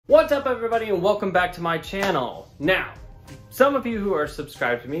What's up everybody and welcome back to my channel. Now, some of you who are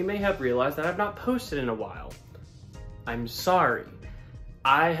subscribed to me may have realized that I've not posted in a while. I'm sorry.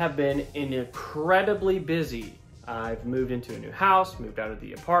 I have been incredibly busy. I've moved into a new house, moved out of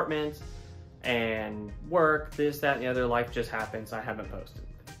the apartment, and work, this, that, and the other. Life just happens. I haven't posted.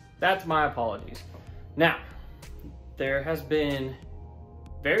 That's my apologies. Now, there has been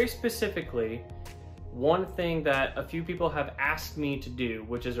very specifically one thing that a few people have asked me to do,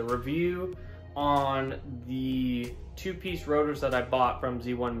 which is a review on the two-piece rotors that I bought from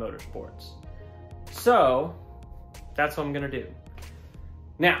Z1 Motorsports. So that's what I'm gonna do.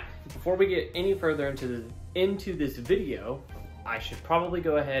 Now, before we get any further into this video, I should probably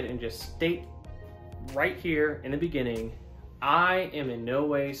go ahead and just state right here in the beginning, I am in no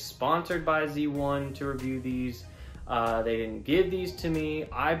way sponsored by Z1 to review these. They didn't give these to me.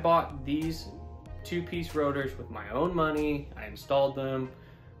 I bought these two-piece rotors with my own money. I installed them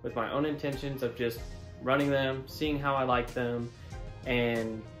with my own intentions of just running them, seeing how I like them,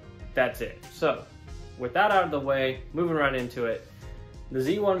 and that's it. So with that out of the way, moving right into it, the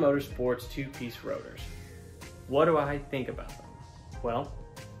Z1 Motorsports two-piece rotors. What do I think about them? Well,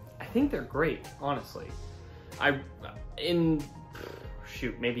 I think they're great, honestly. In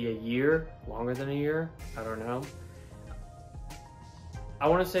maybe a year, longer than a year, I don't know. I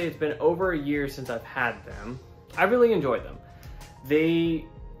want to say it's been over a year since I've had them. I really enjoyed them. They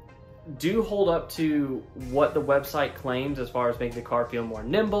do hold up to what the website claims as far as making the car feel more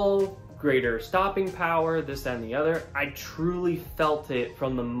nimble, greater stopping power, this, that, and the other. I truly felt it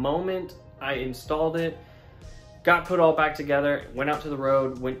from the moment I installed it, got put all back together, went out to the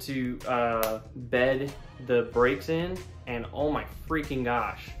road, went to bed the brakes in, and oh my freaking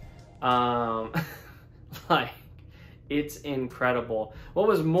gosh. Like, it's incredible. What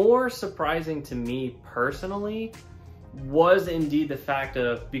was more surprising to me personally was indeed the fact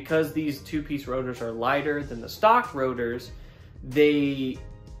of, because these two-piece rotors are lighter than the stock rotors, they,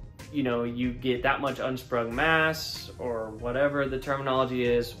 you get that much unsprung mass, or whatever the terminology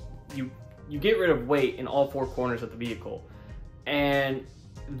is. You get rid of weight in all four corners of the vehicle. And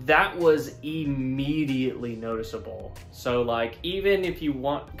that was immediately noticeable. So like, even if you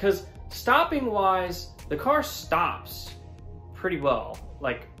want, because stopping wise, the car stops pretty well.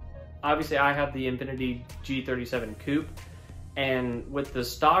 Like, obviously I have the Infiniti G37 Coupe, and with the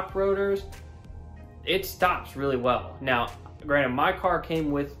stock rotors, it stops really well. Now, granted, my car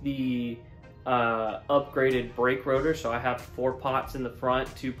came with the upgraded brake rotor, so I have 4 pots in the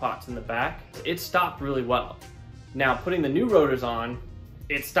front, 2 pots in the back. It stopped really well. Now, putting the new rotors on,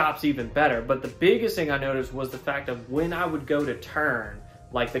 it stops even better. But the biggest thing I noticed was the fact of when I would go to turn,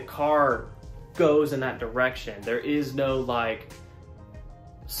 like, the car goes in that direction. There is no like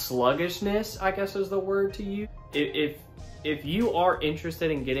sluggishness, I guess is the word to use. If you are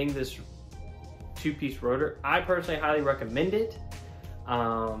interested in getting this two-piece rotor, I personally highly recommend it.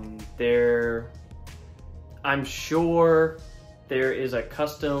 I'm sure there is a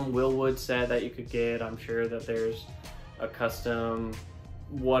custom Willwood set that you could get. I'm sure that there's a custom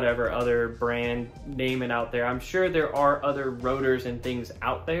whatever other brand, name it out there. I'm sure there are other rotors and things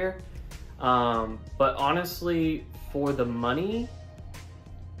out there. But honestly, for the money,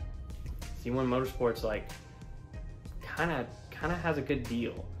 Z1 Motorsports like kind of has a good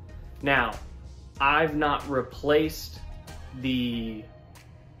deal. Now, I've not replaced the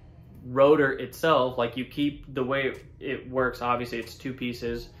rotor itself. Like, you keep the way it works. Obviously, it's 2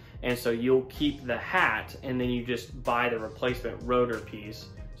 pieces, and so you'll keep the hat, and then you just buy the replacement rotor piece.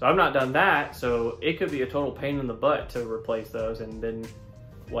 So I've not done that, so it could be a total pain in the butt to replace those, and then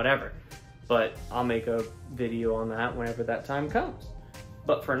whatever. But I'll make a video on that whenever that time comes.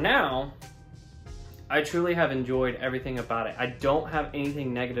 But for now, I truly have enjoyed everything about it. I don't have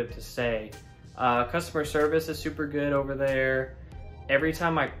anything negative to say. Customer service is super good over there. Every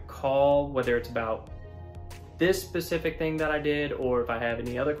time I call, whether it's about this specific thing that I did, or if I have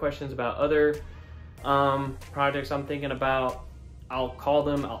any other questions about other projects I'm thinking about, I'll call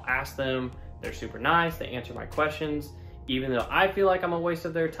them, I'll ask them. They're super nice, they answer my questions. Even though I feel like I'm a waste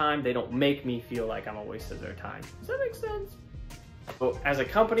of their time, they don't make me feel like I'm a waste of their time. Does that make sense? So as a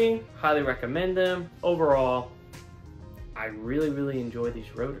company, highly recommend them. Overall, I really enjoy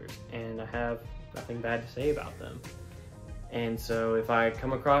these rotors, and I have nothing bad to say about them. And so if I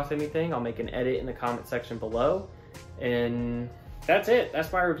come across anything, I'll make an edit in the comment section below. And that's it.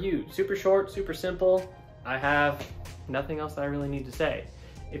 That's my review. Super short, super simple. I have nothing else that I really need to say.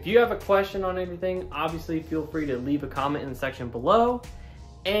 If you have a question on anything, obviously feel free to leave a comment in the section below.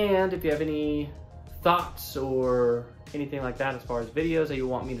 And if you have any thoughts or anything like that as far as videos that you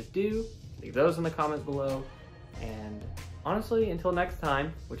want me to do, leave those in the comments below. And honestly, until next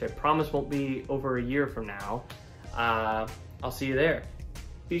time, which I promise won't be over a year from now, I'll see you there.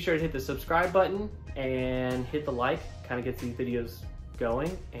 Be sure to hit the subscribe button and hit the like, kind of gets these videos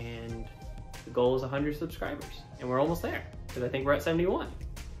going, and the goal is 100 subscribers, and we're almost there, because I think we're at 71,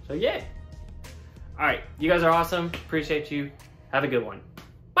 so yay. All right, you guys are awesome, appreciate you, have a good one.